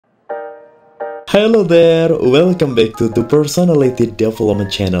Hello there, welcome back to the Personality Development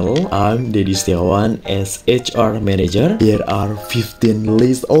channel. I'm Dedi as HR Manager. Here are 15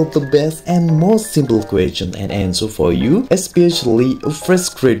 lists of the best and most simple questions and answers for you, especially a fresh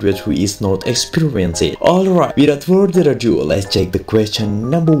graduate who is not experienced. Alright, without further ado, let's check the question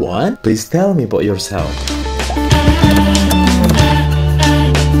number 1. Please tell me about yourself.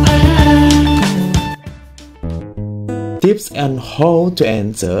 Tips on how to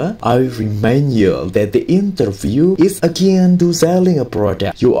answer. I remind you that the interview is akin to selling a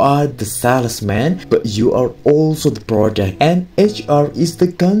product. You are the salesman, but you are also the product, and HR is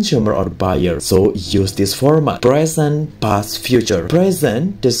the consumer or buyer. So use this format: present, past, future.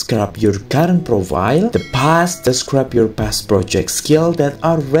 Present, describe your current profile. The past, describe your past project skills that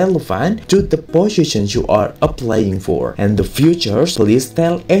are relevant to the positions you are applying for. And the future, please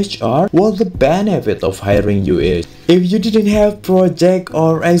tell HR what the benefit of hiring you is. If you didn't have project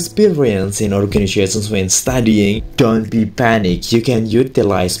or experience in organizations when studying, don't be panicked. You can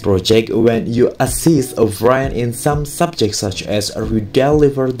utilize project when you assist a friend in some subjects, such as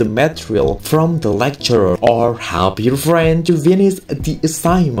redeliver the material from the lecturer, or help your friend to finish the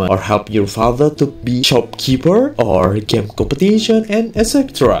assignment, or help your father to be shopkeeper, or game competition, and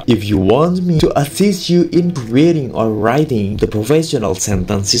etc. If you want me to assist you in creating or writing the professional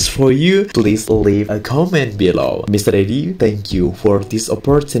sentences for you, please leave a comment below. Mr. Dedi, thank you for this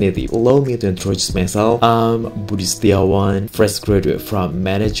opportunity. Allow me to introduce myself. I'm Budi Setiawan, fresh graduate from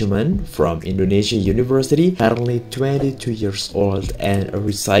management from Indonesia University, currently 22 years old and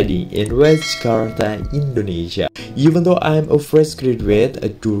residing in West Jakarta, Indonesia. Even though I'm a fresh graduate,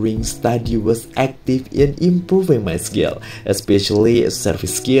 during study was active in improving my skill, especially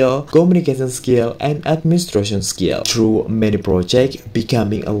service skill, communication skill, and administration skill. Through many projects,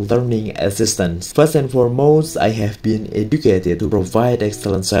 becoming a learning assistant. First and foremost, I have been educated to provide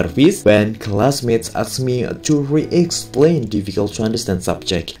excellent service when classmates ask me to re-explain difficult to understand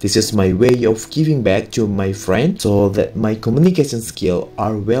subject. This is my way of giving back to my friends so that my communication skills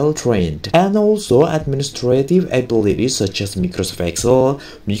are well trained. And also administrative abilities such as Microsoft Excel,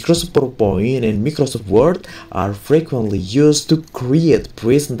 Microsoft PowerPoint, and Microsoft Word are frequently used to create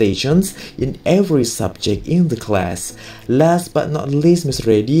presentations in every subject in the class. Last but not least, Mr.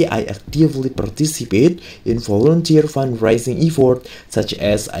 Dedi, I actively participate in volunteer fundraising effort, such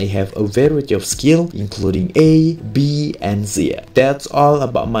as I have a variety of skills including A, B, and Z. That's all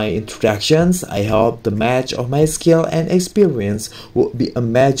about my introductions. I hope the match of my skill and experience would be a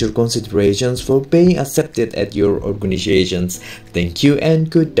major consideration for being accepted at your organizations. Thank you and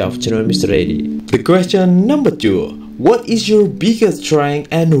good afternoon, Mr. Dedi. The question number 2. What is your biggest strength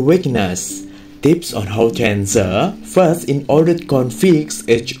and weakness? Tips on how to answer. First, in order to convince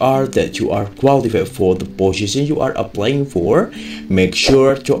HR that you are qualified for the position you are applying for, make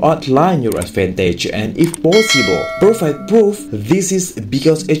sure to outline your advantage and, if possible, provide proof. This is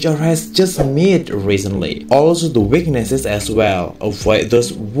because HR has just met recently. Also, the weaknesses as well. Avoid those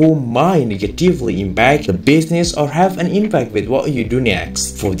who might negatively impact the business or have an impact with what you do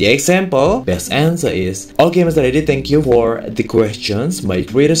next. For the example, best answer is, okay, Mr. Dedi, thank you for the questions. My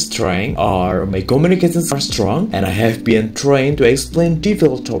greatest strength are my communications are strong, and I have been trained to explain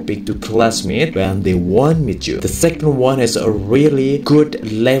difficult topic to classmates when they want me to. The second one has a really good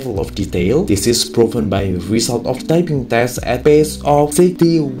level of detail. This is proven by result of typing tests at pace of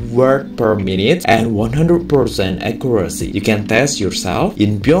 60 words per minute and 100% accuracy. You can test yourself.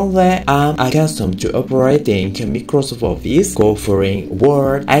 In beyond that, I'm accustomed to operating Microsoft Office, covering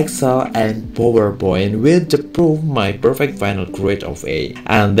Word, Excel, and PowerPoint, with the proof my perfect final grade of A.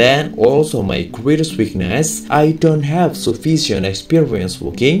 And then also my greatest weakness, I don't have sufficient experience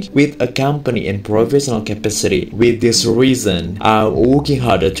working with a company in professional capacity. With this reason, I'm working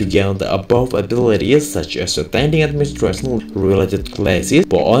harder to gain the above abilities, such as attending administration related classes,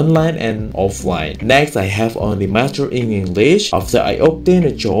 both online and offline. Next, I have only mastered in English. After I obtain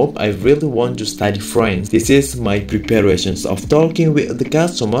a job, I really want to study French. This is my preparations of talking with the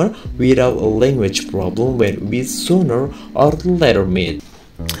customer without a language problem when we sooner or later meet.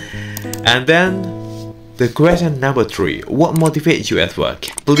 And then the question number 3. What motivates you at work?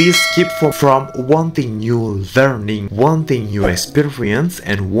 Please keep from wanting new learning, wanting new experience,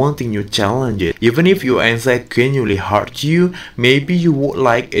 and wanting new challenges. Even if your answer genuinely hurts you, maybe you would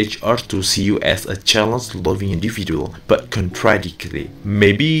like HR to see you as a challenge-loving individual, but contradictory.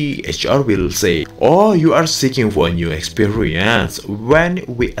 Maybe HR will say, oh, you are seeking for a new experience. When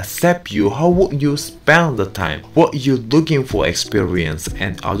we accept you, how would you spend the time? What you looking for experience,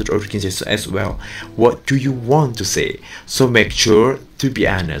 and other organizations as well. What do you want to say? So make sure to be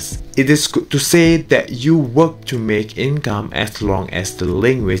honest. It is good to say that you work to make income as long as the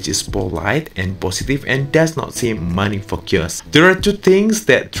language is polite and positive and does not seem money focused. There are two things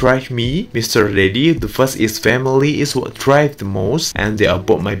that drive me, Mr. Dedi. The first is family is what drives the most, and they are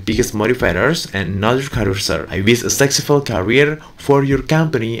both my biggest motivators. And another career, sir. I wish a successful career for your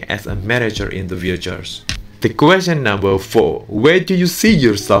company as a manager in the future. The question number 4. Where do you see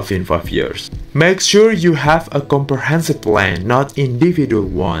yourself in 5 years? Make sure you have a comprehensive plan, not individual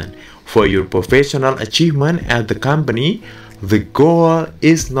one, for your professional achievement at the company. The goal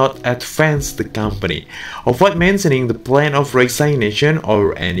is not advance the company. Avoid mentioning the plan of resignation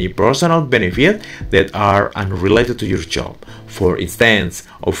or any personal benefit that are unrelated to your job. For instance,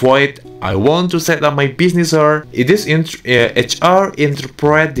 avoid "I want to set up my business" or "It is HR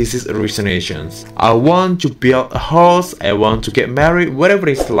interpret this is resignations." "I want to build a house," "I want to get married," whatever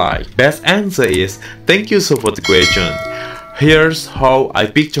it's like. Best answer is, thank you so for the question. Here's how I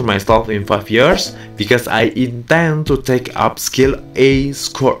picture myself in 5 years. Because I intend to take up skill A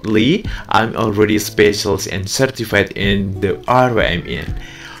shortly, I'm already specialist and certified in the area I'm in.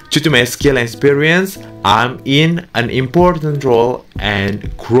 Due to my skill and experience, I'm in an important role and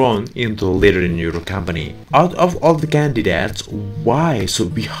grown into a leader in your company. Out of all the candidates, why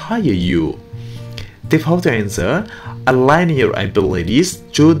should we hire you? Tip how to answer. Align your abilities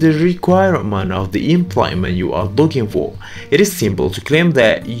to the requirement of the employment you are looking for. It is simple to claim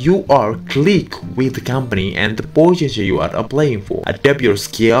that you are click with the company and the position you are applying for. Adapt your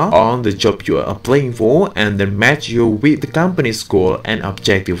skill on the job you are applying for and then match you with the company's goal and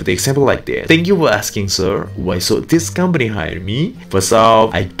objective with the example like this. Thank you for asking, sir, why should this company hire me? First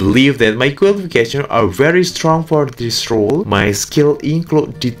off, I believe that my qualifications are very strong for this role. My skills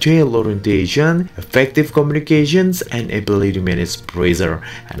include detail orientation, effective communications, and ability to manage pressure.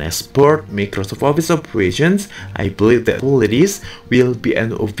 And as per Microsoft Office operations, I believe that qualities will be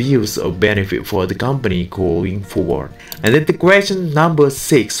an obvious benefit for the company going forward. And then the question number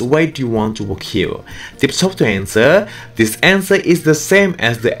 6, why do you want to work here? Tips how to answer. This answer is the same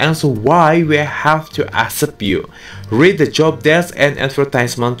as the answer why we have to accept you. Read the job desk and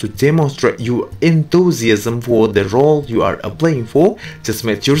advertisement to demonstrate your enthusiasm for the role you are applying for. Just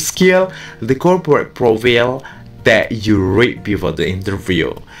match your skill, the corporate profile that you read before the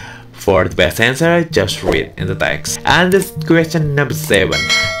interview. For the best answer, just read in the text. And this question number 7.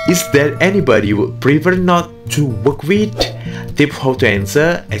 Is there anybody you would prefer not to work with? Tip how to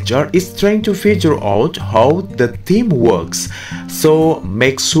answer. HR is trying to figure out how the team works. So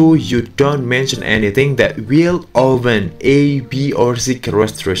make sure you don't mention anything that will open A, B, or C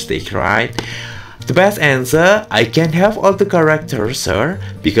characteristic, right? The best answer, I can't have all the characters, sir,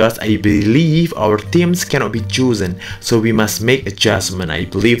 because I believe our teams cannot be chosen, so we must make adjustment. I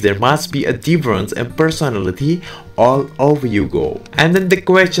believe there must be a difference in personality all over you go. And then the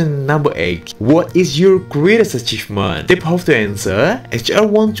question number 8, what is your greatest achievement? Tip how to answer. HR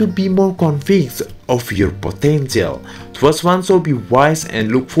want to be more convinced of your potential. First one should be wise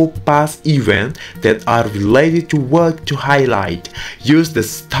and look for past events that are related to work to highlight. Use the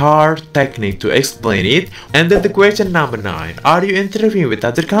STAR technique to explain it. And then the question number 9, are you interviewing with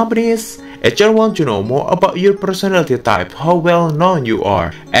other companies? HR want to know more about your personality type, how well known you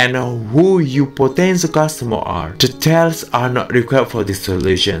are, and who your potential customers are. Details are not required for these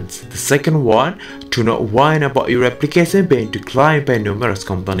solutions. The second one, do not whine about your application being declined by numerous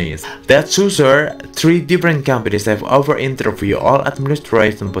companies. That's true, sir. 3 different companies have offered interview all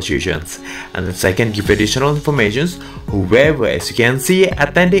administration positions. And the second, give additional information. However, as you can see,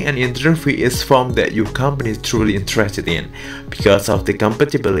 attending an interview is form that your company is truly interested in. Because of the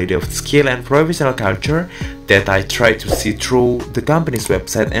compatibility of skill and professional culture that I try to see through the company's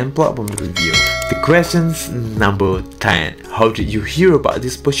website and platform review. The questions number 10, how did you hear about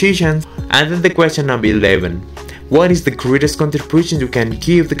this position? And then the question number 11, what is the greatest contribution you can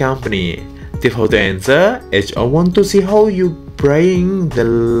give the company? Tip how to answer. HR want to see how you bring the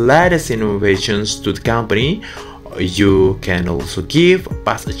latest innovations to the company. You can also give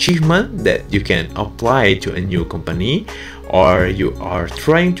past achievement that you can apply to a new company, or you are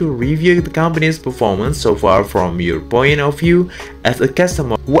trying to review the company's performance so far from your point of view as a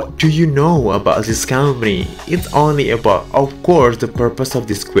customer. What do you know about this company? It's only about, of course, the purpose of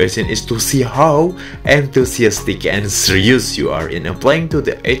this question is to see how enthusiastic and serious you are in applying to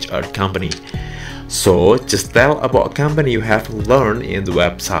the HR company. So just tell about company you have learned in the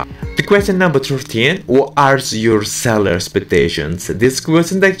website. The question number 13, what are your seller expectations? This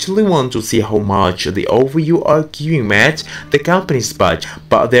question actually want to see how much the offer you are giving match the company's budget,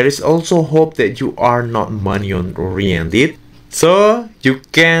 but there is also hope that you are not money oriented. So you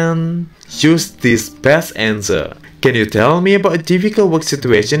can use this best answer. Can you tell me about a difficult work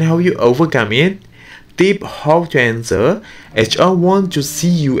situation, how you overcome it? Tip how to answer. HR want to see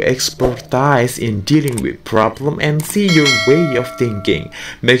you expertise in dealing with problem and see your way of thinking.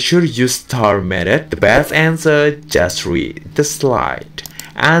 Make sure you use STAR method. The best answer, just read the slide.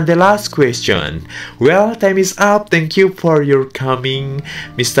 And the last question. Well, time is up. Thank you for your coming.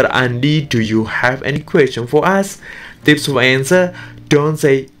 Mr. Andy, do you have any question for us? Tips for answer. Don't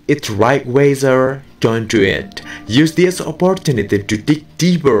say it right way, sir. Don't do it. Use this opportunity to dig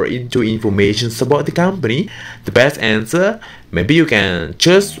deeper into information about the company. The best answer, maybe you can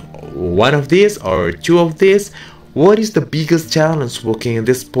choose one of these or two of these. What is the biggest challenge working in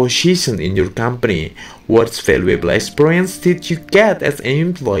this position in your company? What valuable experience did you get as an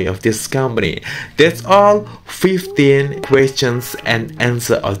employee of this company? That's all 15 questions and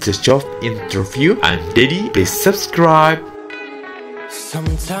answer of the job interview. I'm Dedi. Please subscribe.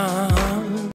 Sometimes